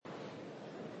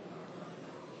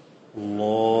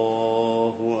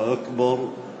الله أكبر.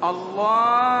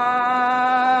 الله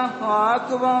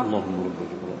أكبر. اللهم رب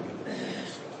جبرائيل.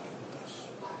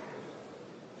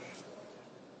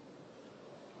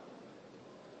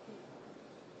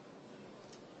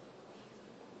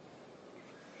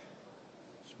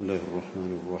 بسم الله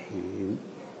الرحمن الرحيم.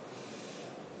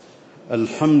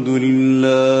 الحمد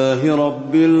لله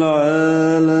رب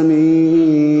العالمين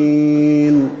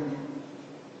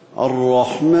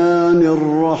الرحمن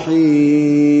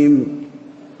الرحيم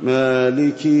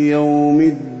مالك يوم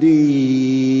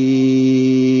الدين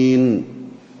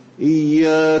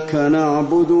إياك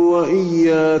نعبد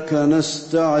وإياك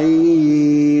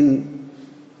نستعين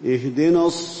اهدنا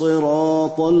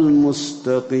الصراط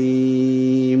المستقيم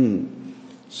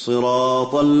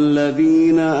صراط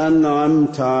الذين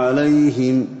أنعمت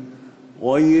عليهم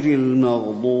غير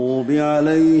المغضوب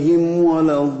عليهم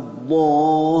ولا الضالين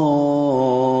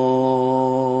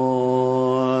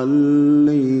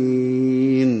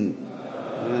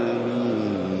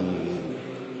آمين.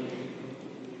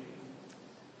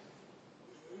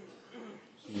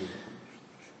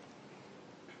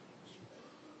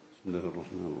 بسم الله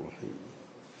الرحمن الرحيم.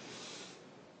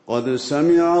 قد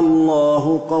سمع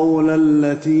الله قول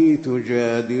التي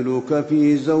تجادلك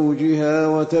في زوجها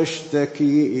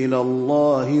وتشتكي إلى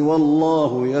الله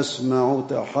والله يسمع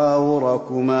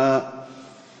تحاوركما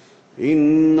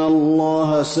إن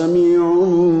الله سميع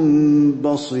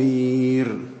بصير.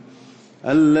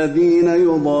 الذين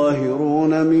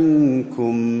يظاهرون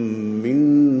منكم من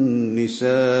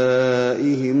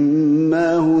نسائهم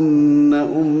ما هن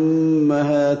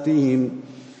أمهاتهم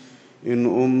إن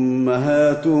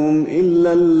أمهاتهم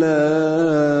إلا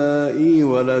اللائي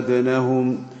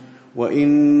ولدنهم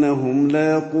وإنهم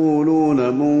ليقولون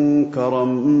منكرا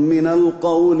من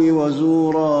القول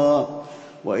وزورا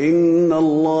وإن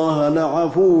الله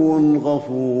لعفو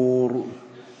غفور.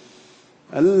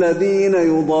 والذين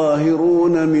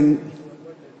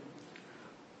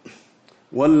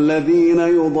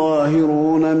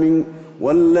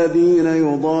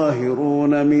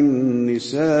يظاهرون من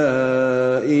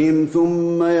نسائهم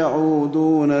ثم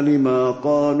يعودون لما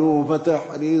قالوا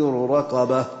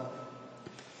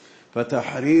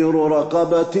فتحرير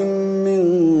رقبة من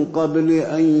قبل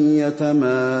أن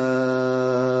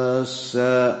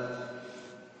يتماسا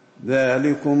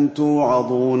ذلكم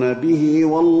توعظون به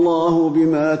والله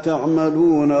بما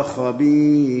تعملون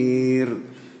خبير.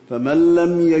 فمن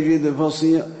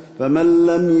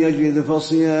لم يجد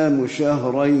فصيام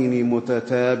شهرين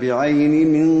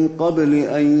متتابعين من قبل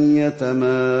أن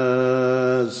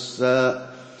يتماسا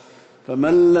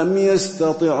فمن لم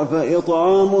يستطع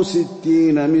فإطعام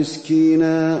 60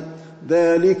 مسكينا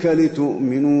ذلك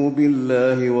لتؤمنوا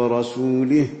بالله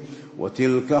ورسوله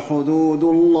وتلك حدود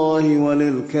الله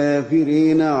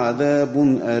وللكافرين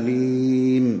عذاب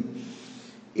أليم.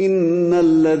 إن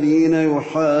الذين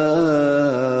يحادون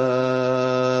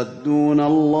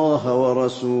الله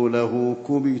ورسوله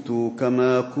كبتوا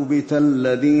كما كبت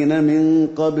الذين من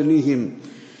قبلهم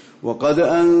وقد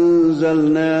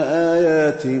أنزلنا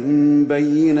آيات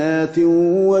بينات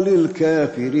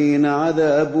وللكافرين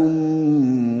عذاب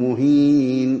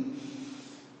مهين.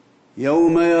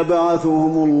 يوم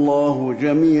يبعثهم الله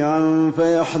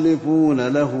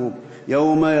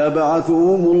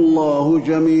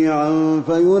جميعا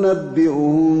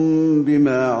فينبئهم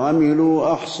بما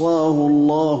عملوا أحصاه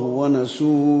الله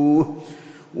ونسوه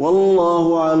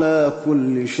والله على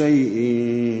كل شيء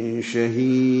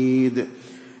شهيد.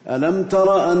 ألم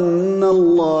تر أن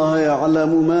الله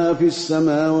يعلم ما في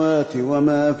السماوات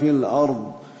وما في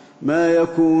الأرض ما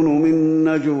يكون من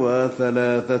نجوى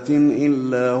 3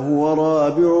 إلا هو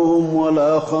رابعهم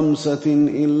ولا 5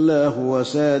 إلا هو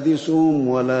سادسهم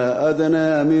ولا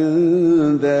أدنى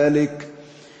من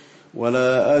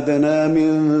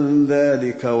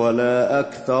ذلك ولا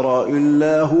أكثر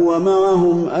إلا هو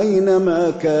معهم أينما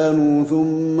كانوا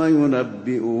ثم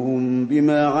ينبئهم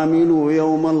بما عملوا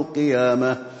يوم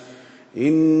القيامة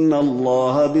إن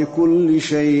الله بكل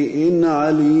شيء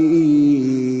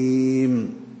عليم.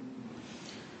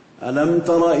 ألم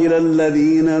تر إلى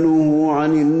الذين نهوا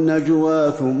عن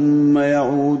النجوى ثم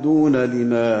يعودون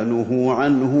لما نهوا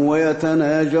عنه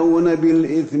ويتناجون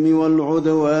بالإثم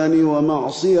والعدوان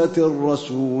ومعصية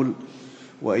الرسول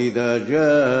وإذا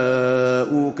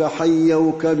جاءوك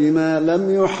حيوك بما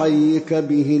لم يحيك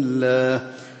به الله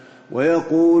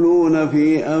ويقولون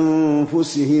في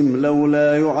أنفسهم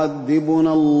لولا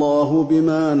يعذبنا الله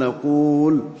بما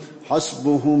نقول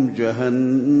حسبهم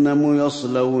جهنم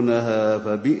يصلونها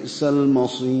فبئس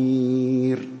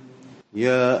المصير.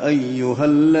 يا أيها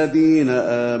الذين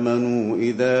آمنوا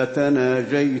إذا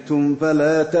تناجيتم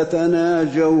فلا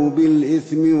تتناجوا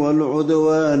بالإثم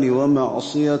والعدوان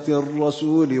ومعصية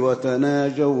الرسول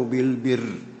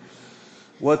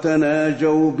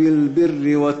وتناجوا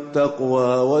بالبر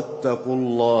والتقوى واتقوا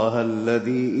الله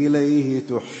الذي إليه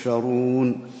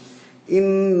تحشرون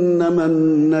إنما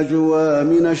النجوى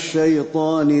من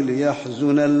الشيطان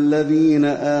ليحزن الذين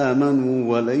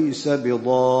آمنوا وليس بضارهم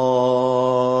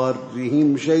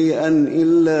شيئا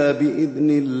إلا بإذن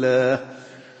الله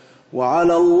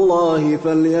وعلى الله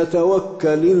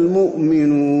فليتوكل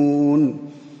المؤمنون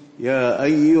يا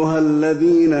أيها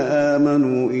الذين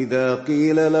آمنوا إذا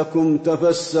قيل لكم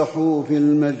تفسحوا في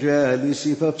المجالس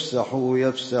فافسحوا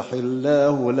يفسح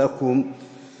الله لكم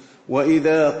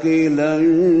وإذا قيل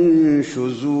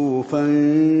انشزوا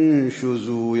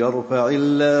فانشزوا يرفع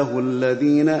الله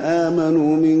الذين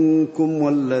آمنوا منكم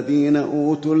والذين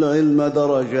أوتوا العلم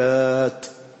درجات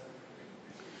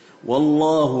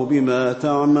والله بما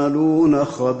تعملون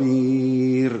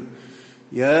خبير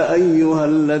يا أيها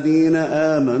الذين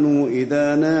آمنوا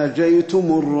إذا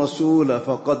ناجيتم الرسول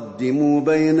فقدموا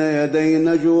بين يدي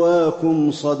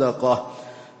نجواكم صدقة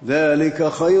ذلك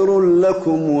خير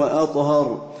لكم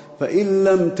وأطهر فإن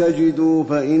لم تجدوا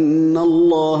فإن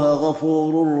الله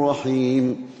غفور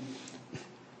رحيم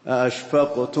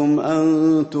أأشفقتم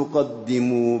أن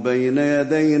تقدموا بين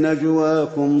يدي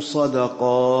نجواكم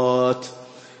صدقات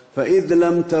فإذ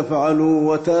لم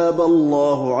تفعلوا وتاب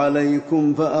الله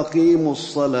عليكم فأقيموا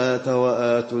الصلاة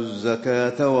وآتوا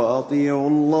الزكاة وأطيعوا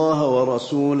الله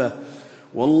ورسوله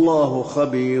والله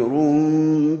خبير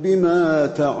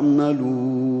بما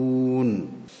تعملون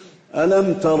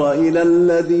ألم تر إلى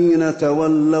الذين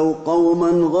تولوا قوما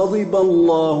غضب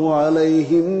الله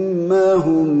عليهم ما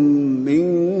هم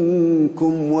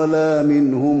منكم ولا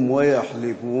منهم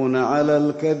ويحلفون على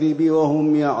الكذب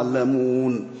وهم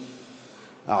يعلمون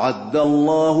أعد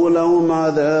الله لهم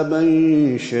عذابا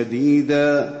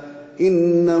شديدا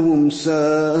إنهم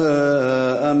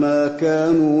ساء ما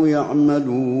كانوا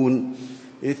يعملون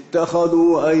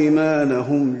اتخذوا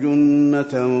أيمانهم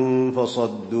جنة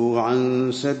فصدوا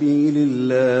عن سبيل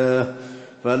الله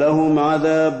فلهم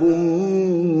عذاب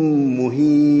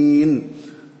مهين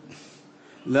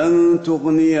لن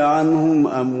تغني عنهم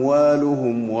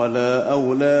أموالهم ولا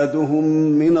أولادهم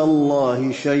من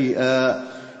الله شيئا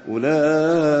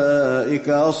أولئك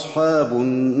أصحاب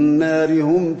النار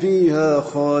هم فيها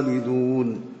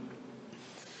خالدون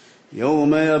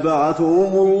يوم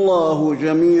يبعثهم الله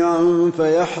جميعا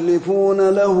فيحلفون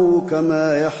له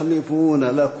كما يحلفون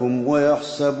لكم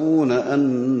ويحسبون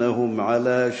أنهم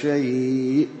على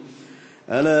شيء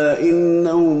ألا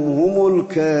إنهم هم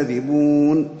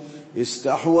الكاذبون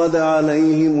استحوذ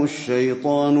عليهم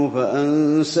الشيطان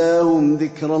فأنساهم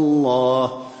ذكر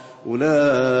الله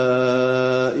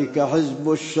أولئك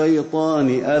حزب الشيطان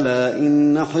ألا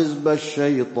إن حزب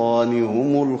الشيطان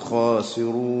هم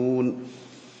الخاسرون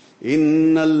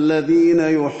إن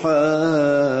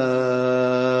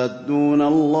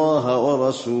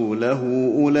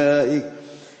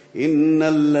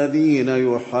الذين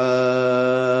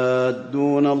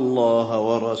يحادون الله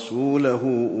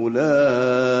ورسوله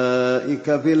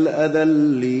أولئك في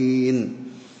الأذلين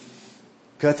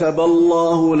كتب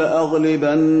الله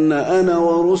لأغلبن أنا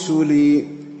ورسلي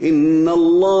إن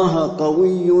الله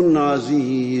قوي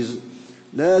عزيز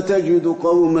لا تجد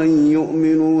قوما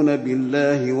يؤمنون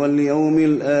بالله واليوم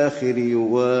الآخر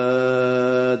يوادون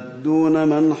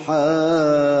من حاد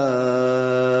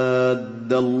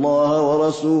الله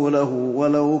ورسوله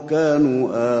ولو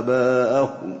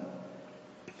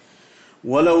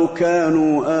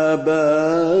كانوا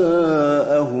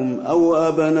آباءهم أو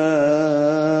أبناءهم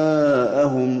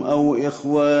أو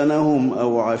إخوانهم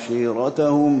أو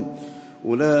عشيرتهم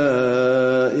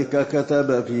أولئك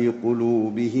كتب في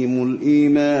قلوبهم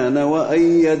الإيمان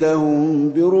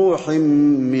وأيدهم بروح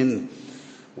منه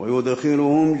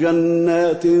ويدخلهم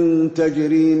جنات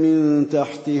تجري من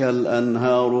تحتها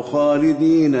الأنهار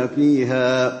خالدين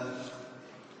فيها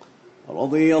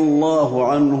رضي الله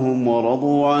عنهم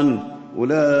ورضوا عنه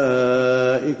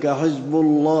أولئك حزب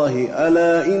الله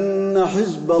ألا إن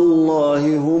حزب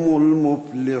الله هم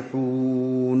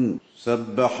المفلحون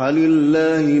سبح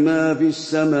لله ما في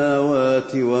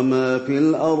السماوات وما في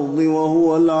الأرض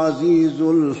وهو العزيز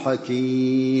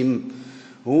الحكيم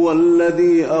هو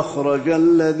الذي أخرج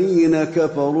الذين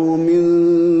كفروا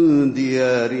من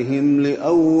ديارهم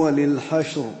لأول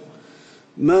الحشر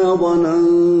ما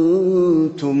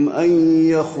ظننتم أن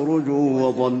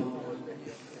يخرجوا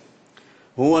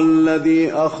هو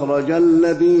الذي أخرج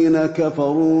الذين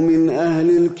كفروا من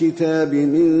أهل الكتاب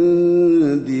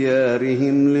من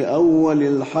ديارهم لأول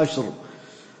الحشر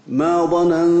ما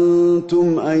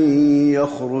ظننتم أن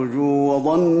يخرجوا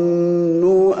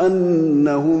وظنوا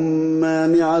أنهم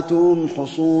مانعتهم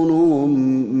حصونهم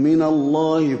من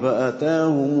الله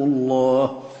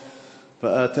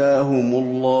فأتاهم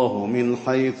الله من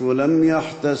حيث لم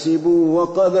يحتسبوا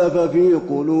وقذف في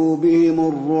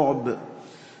قلوبهم الرعب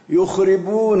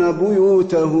يخربون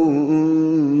بيوتهم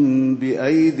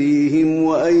بأيديهم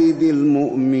وأيدي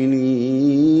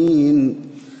المؤمنين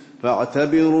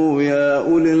فاعتبروا يا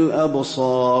أولي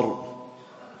الأبصار.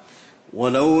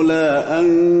 ولولا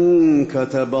أن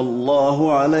كتب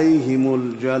الله عليهم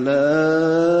الجلاء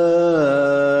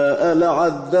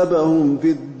لعذبهم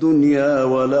في الدنيا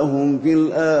ولهم في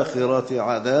الآخرة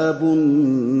عذاب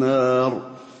النار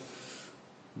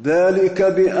ذلك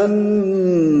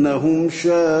بأنهم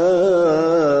شاقوا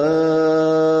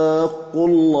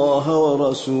الله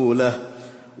ورسوله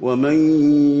ومن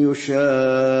يشاق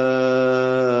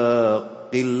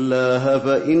الله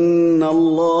فإن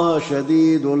الله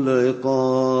شديد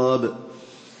العقاب.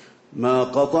 ما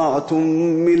قطعتم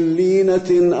من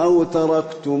لينة أو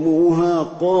تركتموها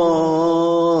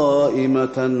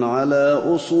قائمة على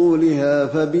أصولها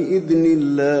فبإذن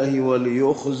الله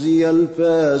وليخزي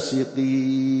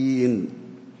الفاسقين.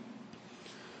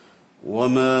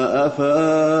 وما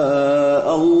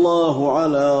أفاء الله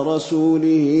على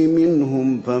رسوله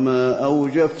منهم فما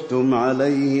أوجفتم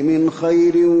عليه من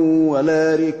خير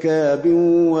ولا ركاب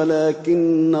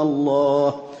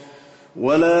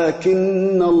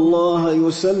ولكن الله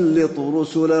يسلط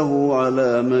رسله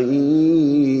على من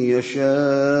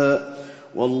يشاء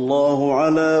والله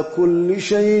على كل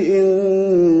شيء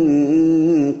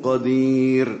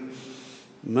قدير.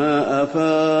 ما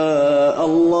أفاء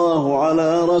الله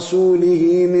على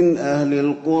رسوله من أهل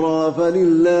القرى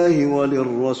فلله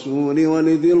وللرسول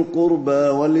ولذي القربى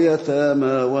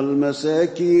واليتامى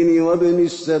والمساكين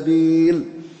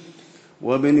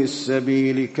وابن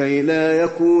السبيل كي لا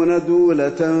يكون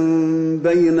دولة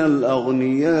بين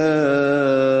الأغنياء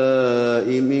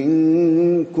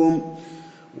منكم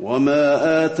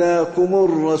وما آتاكم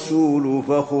الرسول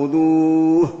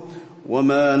فخذوه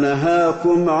وما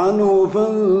نهاكم عنه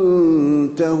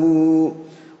فانتهوا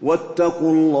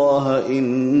واتقوا الله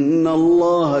إن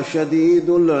الله شديد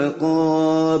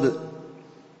العقاب.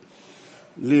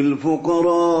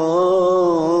 للفقراء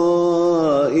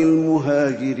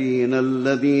المهاجرين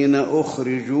الذين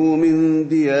أخرجوا من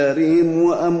ديارهم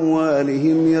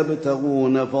وأموالهم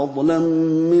يبتغون فضلا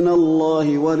من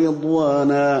الله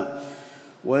ورضوانا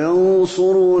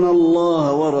وينصرون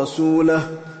الله ورسوله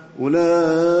أولئك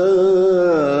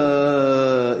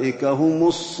هم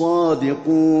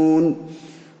الصادقون.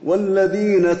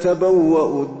 والذين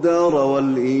تبوأوا الدار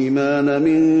والإيمان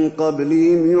من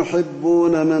قبلهم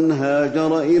يحبون من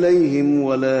هاجر إليهم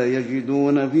ولا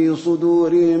يجدون في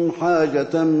صدورهم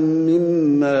حاجة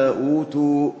مما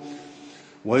أوتوا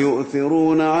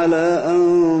ويؤثرون على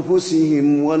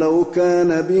أنفسهم ولو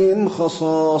كان بهم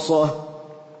خصاصة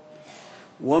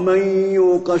ومن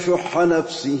يوق شح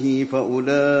نفسه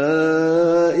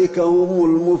فأولئك هم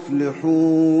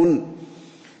المفلحون.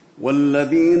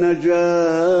 والذين جاءوا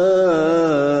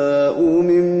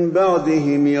من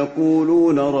بعدهم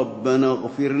يقولون ربنا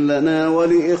اغفر لنا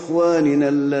ولإخواننا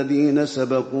الذين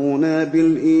سبقونا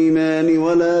بالإيمان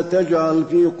ولا تجعل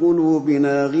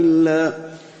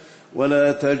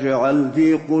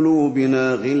في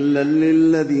قلوبنا غلا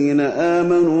للذين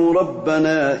آمنوا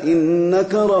ربنا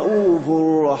إنك رؤوف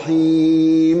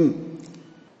رحيم.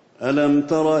 ألم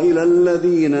تر إلى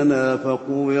الذين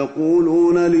نافقوا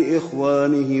يقولون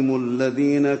لإخوانهم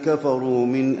الذين كفروا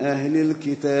من أهل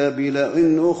الكتاب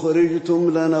لئن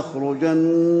أخرجتم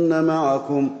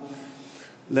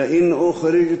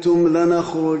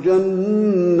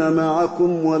لنخرجن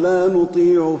معكم ولا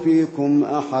نطيع فيكم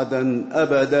أحدا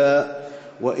أبدا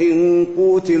وإن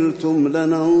قوتلتم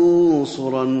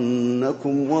لننصرنكم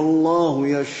والله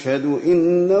يشهد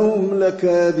إنهم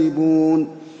لكاذبون.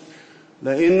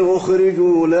 لئن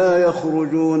أخرجوا لا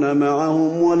يخرجون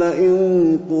معهم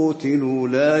ولئن قوتلوا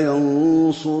لا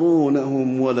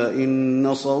ينصرونهم ولئن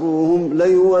نصروهم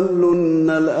ليولن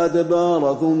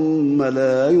الأدبار ثم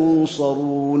لا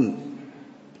ينصرون.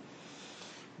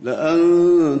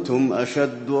 لأنتم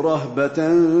أشد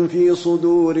رهبة في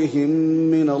صدورهم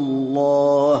من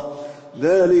الله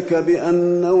ذلك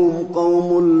بأنهم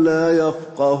قوم لا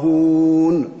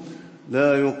يفقهون.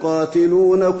 لا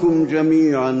يقاتلونكم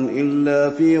جميعا إلا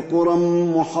في قرى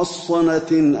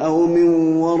محصنة أو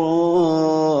من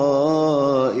وراء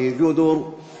جدر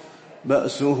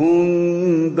بأسهم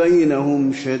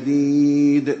بينهم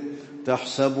شديد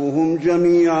تحسبهم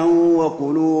جميعا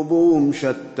وقلوبهم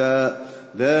شتى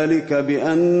ذلك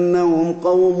بأنهم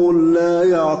قوم لا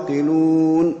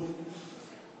يعقلون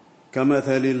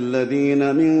كمثل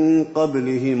الذين من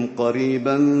قبلهم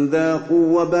قريبا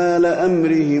ذاقوا وبال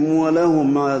أمرهم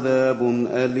ولهم عذاب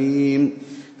أليم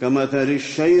كمثل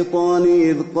الشيطان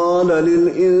إذ قال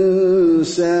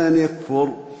للإنسان اكفر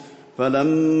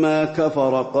فلما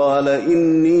كفر قال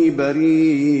إني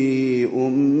بريء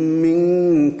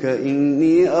منك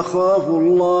إني أخاف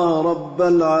الله رب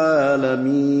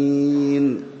العالمين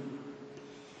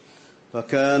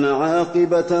فكان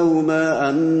عاقبتهما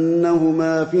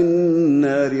أنهما في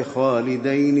النار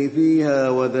خالدين فيها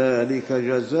وذلك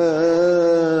جزاء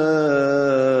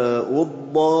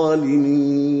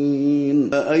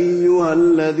الظالمين أيها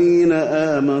الذين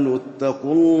آمنوا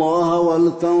اتقوا الله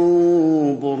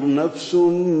ولتنظر نفس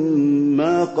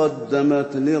ما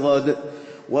قدمت لغد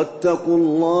واتقوا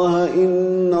الله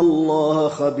إن الله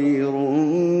خبير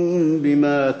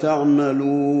بما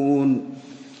تعملون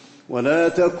ولا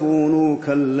تكونوا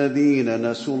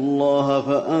كالذين نسوا الله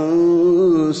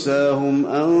فأنساهم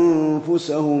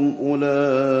أنفسهم أولئك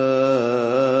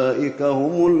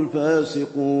هم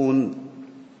الفاسقون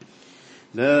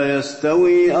لا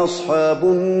يستوي أصحاب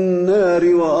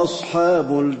النار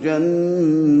وأصحاب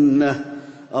الجنة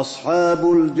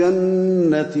أصحاب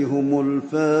الجنة هم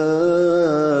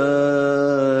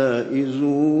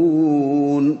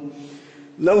الفائزون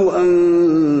لو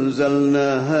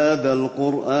أنزلنا هذا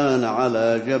القرآن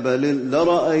على جبل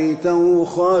لرأيته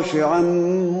خاشعا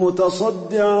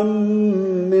متصدعا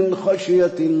من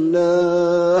خشية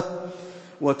الله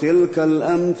وتلك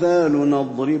الأمثال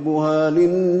نضربها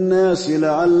للناس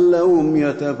لعلهم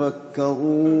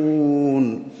يتفكرون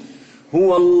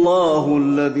هو الله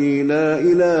الذي لا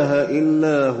إله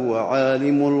إلا هو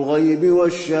عالم الغيب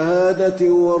والشهادة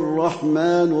هو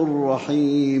الرحمن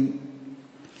الرحيم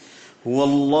هو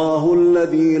الله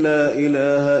الذي لا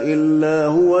إله إلا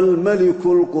هو الملك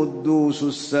القدوس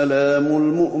السلام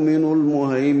المؤمن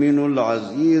المهيمن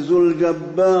العزيز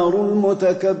الجبار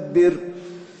المتكبر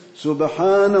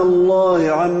سبحان الله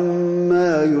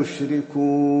عما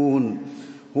يشركون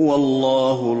هو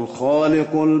الله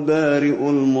الخالق البارئ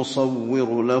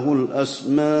المصور له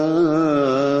الأسماء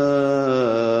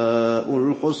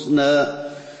الحسنى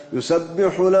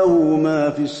يسبح له ما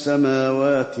في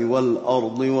السماوات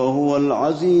والأرض وهو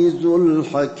العزيز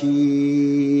الحكيم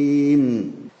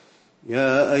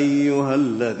يا أيها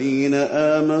الذين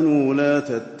آمنوا لا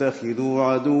تتخذوا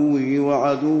عدوي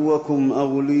وعدوكم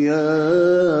أولياء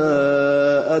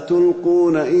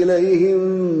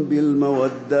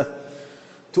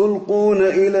تلقون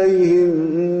إليهم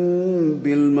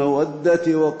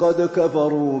بالمودة وقد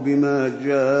كفروا بما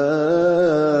جاءكم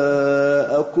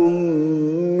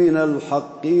من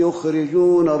الحق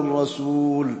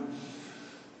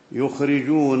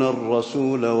يخرجون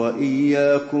الرسول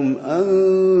وإياكم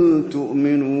أن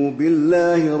تؤمنوا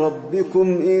بالله ربكم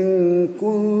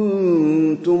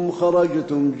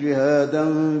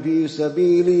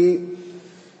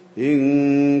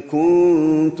إن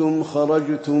كنتم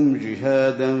خرجتم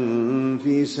جهادا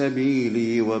في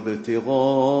سبيلي وابتغاء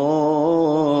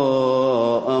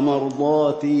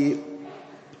مرضاتي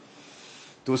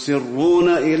تسرون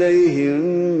إليهم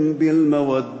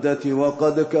بالمودة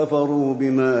وقد كفروا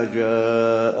بما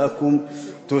جاءكم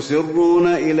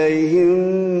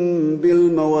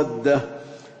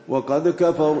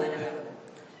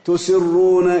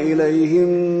تسرون إليهم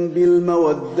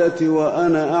بالمودة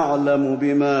وأنا أعلم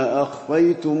بما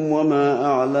أخفيتم وما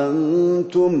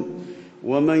أعلنتم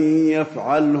ومن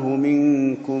يفعله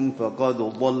منكم فقد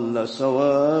ضل سواء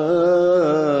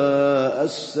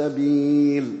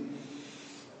السبيل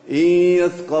إن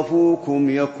يثقفوكم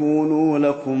يكونوا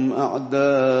لكم أعداء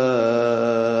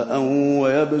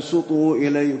ويبسطوا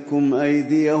إليكم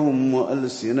أيديهم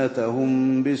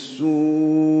وألسنتهم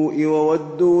بالسوء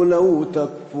وودوا لو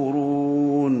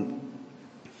تكفرون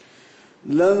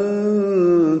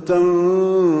لن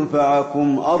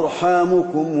تنفعكم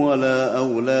أرحامكم ولا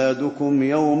أولادكم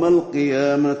يوم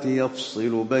القيامة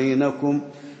يفصل بينكم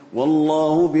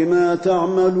والله بما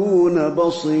تعملون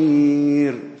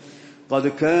بصير قد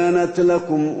كانت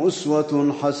لكم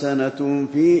أسوة حسنة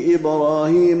في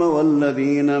إبراهيم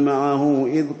والذين معه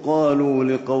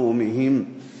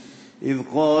إذ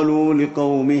قالوا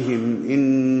لقومهم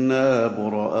إنا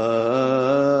براء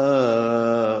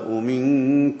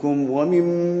منكم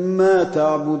ومما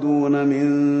تعبدون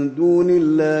من دون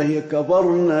الله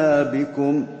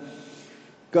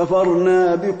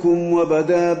كفرنا بكم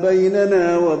وبدا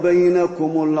بيننا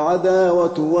وبينكم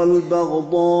العداوة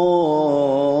والبغضاء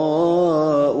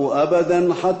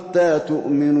أبدا حتى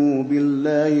تؤمنوا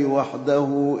بالله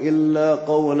وحده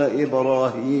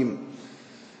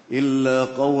إلا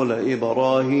قول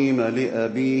إبراهيم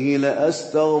لأبيه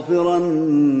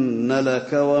لأستغفرن لك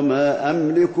وما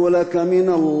أملك لك من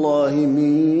الله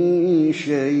من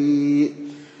شيء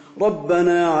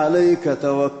ربنا عليك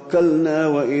توكلنا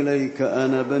وإليك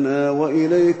أنبنا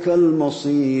وإليك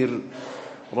المصير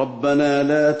ربنا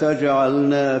لا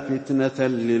تجعلنا فتنة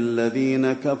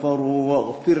للذين كفروا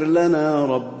واغفر لنا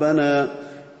ربنا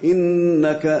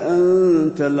إنك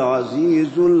أنت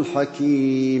العزيز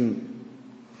الحكيم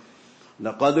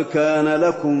لقد كان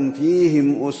لكم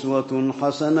فيهم أسوة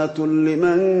حسنة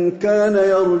لمن كان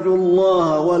يرجو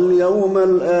الله واليوم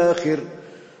الآخر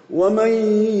ومن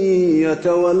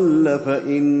يتول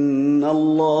فإن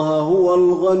الله هو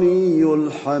الغني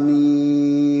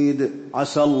الحميد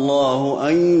عسى الله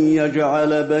أن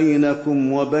يجعل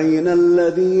بينكم وبين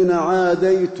الذين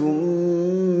عاديتم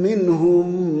منهم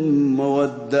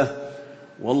مودة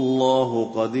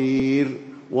والله قدير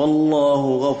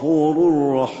والله غفور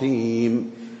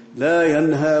رحيم لا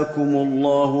ينهاكم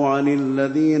الله عن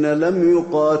الذين لم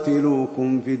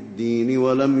يقاتلوكم في الدين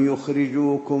ولم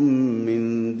يخرجوكم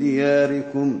من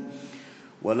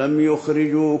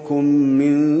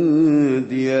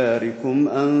دياركم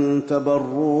أن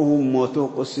تبروهم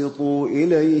وتقسطوا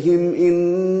إليهم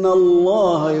إن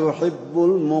الله يحب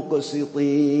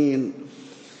المقسطين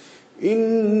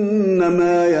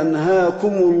إنما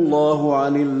ينهاكم الله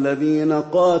عن الذين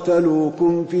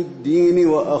قاتلوكم في الدين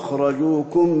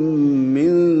وأخرجوكم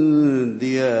من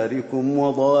دياركم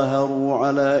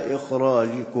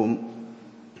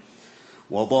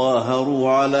وظاهروا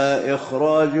على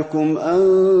إخراجكم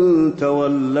أن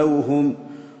تولوهم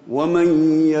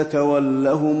ومن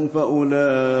يتولهم فأولئك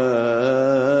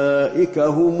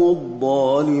هم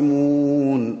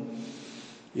الظالمون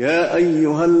يا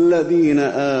أيها الذين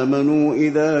آمنوا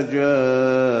إذا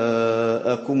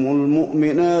جاءكم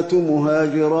المؤمنات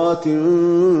مهاجرات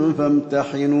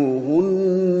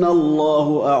فامتحنوهن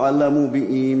الله أعلم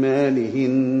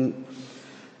بإيمانهن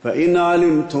فإن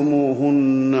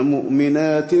علمتموهن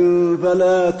مؤمنات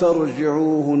فلا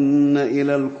ترجعوهن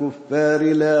إلى الكفار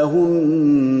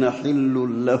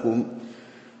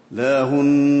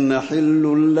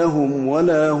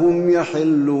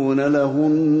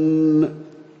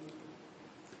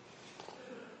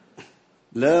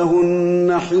لا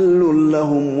هن حل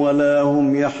لهم ولا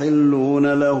هم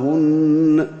يحلون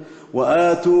لهن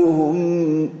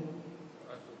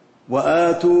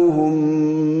وآتوهم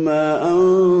ما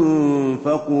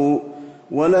أنفقوا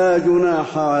ولا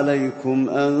جناح عليكم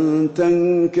أن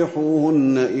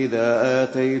تنكحوهن إذا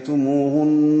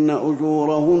آتيتموهن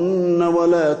أجورهن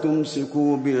ولا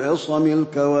تمسكوا بعصم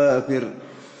الكوافر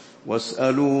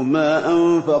واسألوا ما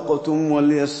أنفقتم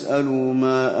وليسألوا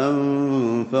ما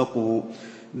أنفقوا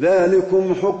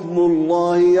ذلكم حكم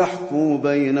الله يحكم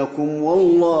بينكم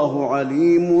والله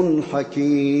عليم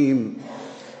حكيم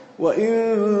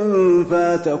وإن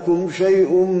فاتكم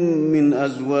شيء من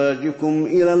أزواجكم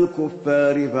إلى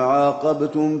الكفار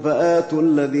فعاقبتم فآتوا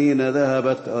الذين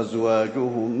ذهبت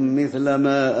أزواجهم مثل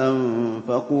ما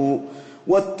أنفقوا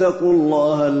واتقوا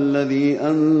الله الذي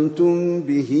أنتم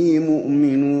به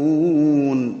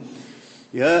مؤمنون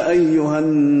يا أيها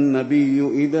النبي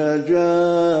إذا جاءك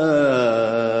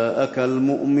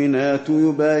المؤمنات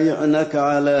يبايعنك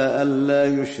على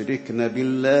ألا يشركن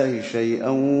بالله شيئا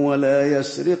ولا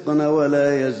يسرقن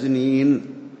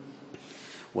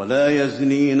ولا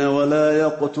يزنين ولا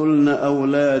يقتلن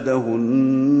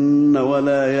أولادهن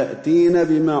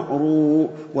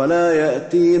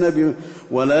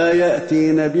ولا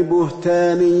يأتين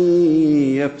ببهتان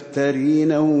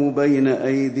يفترينه بين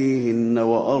أيديهن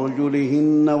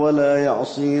وأرجلهن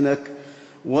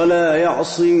ولا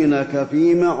يعصينك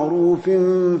في معروف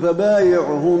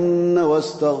فبايعهن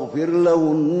واستغفر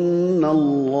لهن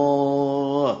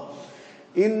الله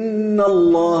إن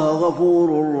الله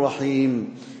غفور رحيم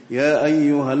يا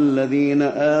أيها الذين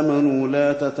آمنوا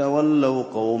لا تتولوا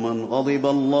قوما غضب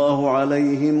الله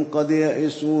عليهم قد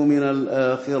يئسوا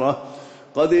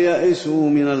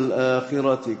من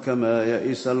الآخرة كما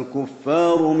يئس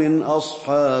الكفار من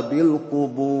أصحاب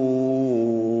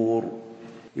القبور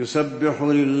يسبح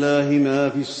لله ما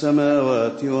في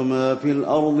السماوات وما في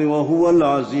الأرض وهو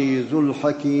العزيز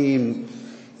الحكيم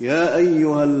يا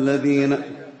أيها الذين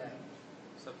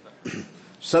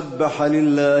سبح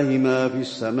لله ما في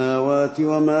السماوات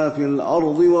وما في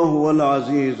الأرض وهو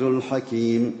العزيز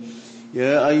الحكيم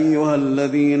يا أيها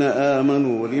الذين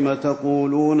آمنوا لم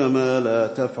تقولون ما لا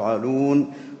تفعلون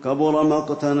كبر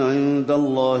مقتا عند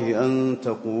الله أن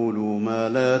تقولوا ما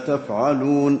لا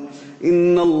تفعلون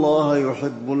إن الله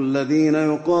يحب الذين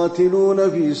يقاتلون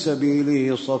في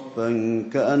سبيله صفا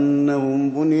كأنهم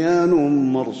بنيان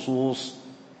مرصوص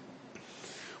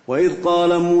وإذ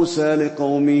قال موسى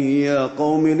لقومه يا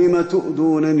قوم لم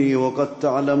تؤذونني وقد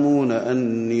تعلمون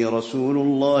أني رسول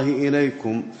الله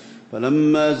إليكم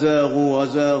فلما زاغوا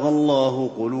وزاغ الله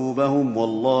قلوبهم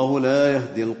والله لا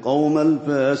يهدي القوم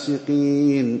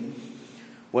الفاسقين.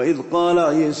 وإذ قال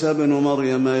عيسى ابن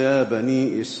مريم يا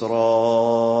بني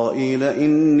إسرائيل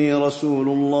إني رسول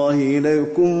الله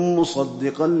إليكم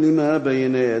مصدقا لما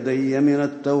بين يدي من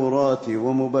التوراة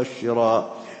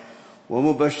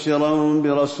ومبشرا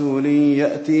برسول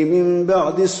يأتي من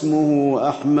بعد اسمه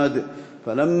أحمد.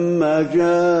 فلما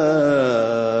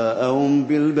جاءهم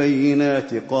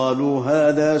بالبينات قالوا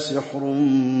هذا سحر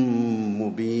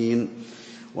مبين.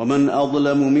 ومن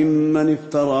أظلم ممن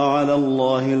افترى على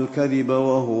الله الكذب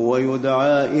وهو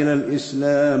يدعى إلى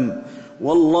الإسلام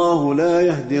والله لا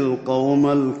يهدي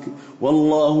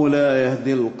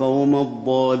القوم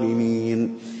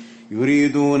الظالمين.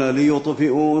 يريدون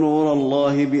ليطفئوا نور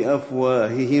الله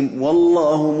بأفواههم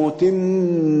والله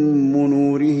متم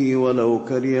نوره ولو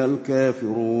كره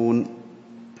الكافرون.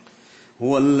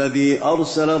 هو الذي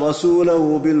أرسل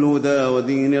رسوله بالهدى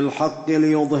ودين الحق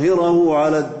ليظهره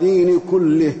على الدين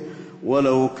كله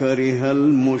ولو كره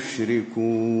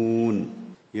المشركون.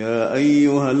 يا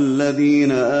أيها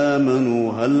الذين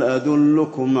آمنوا هل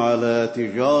أدلكم على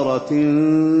تجارة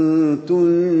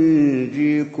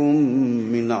تنجيكم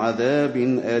من عذاب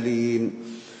أليم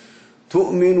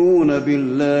تؤمنون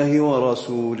بالله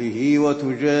ورسوله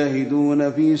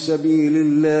وتجاهدون في سبيل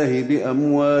الله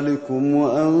بأموالكم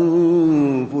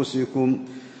وأنفسكم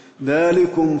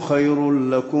ذلكم خير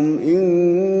لكم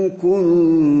إن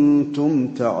كنتم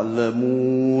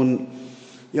تعلمون.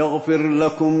 يغفر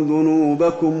لكم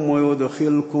ذنوبكم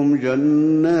ويدخلكم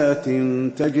جنات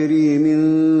تجري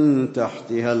من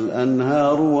تحتها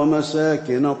الأنهار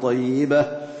ومساكن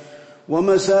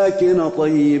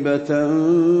طيبة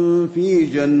في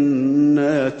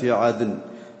جنات عدن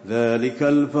ذلك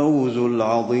الفوز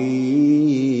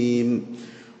العظيم.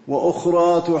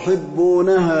 وأخرى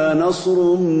تحبونها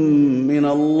نصر من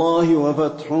الله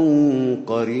وفتح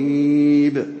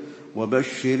قريب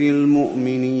وبشر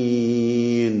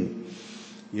المؤمنين.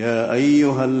 يا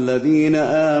أيها الذين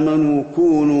آمنوا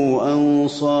كونوا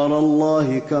أنصار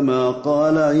الله كما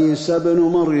قال عيسى ابن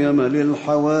مريم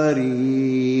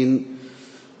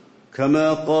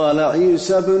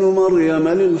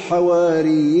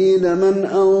للحواريين من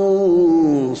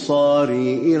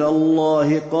أنصاري إلى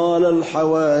الله قال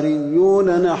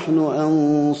الحواريون نحن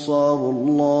أنصار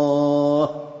الله.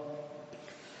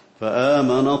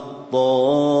 فآمنت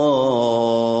طائفة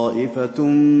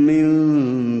من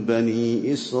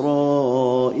بني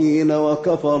إسرائيل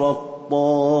وكفرت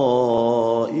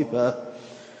طائفة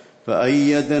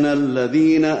فأيدنا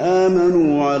الذين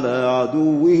آمنوا على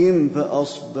عدوهم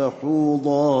فأصبحوا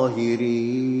ظاهرين.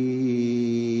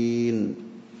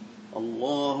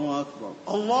 الله أكبر.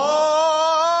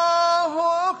 الله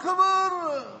أكبر.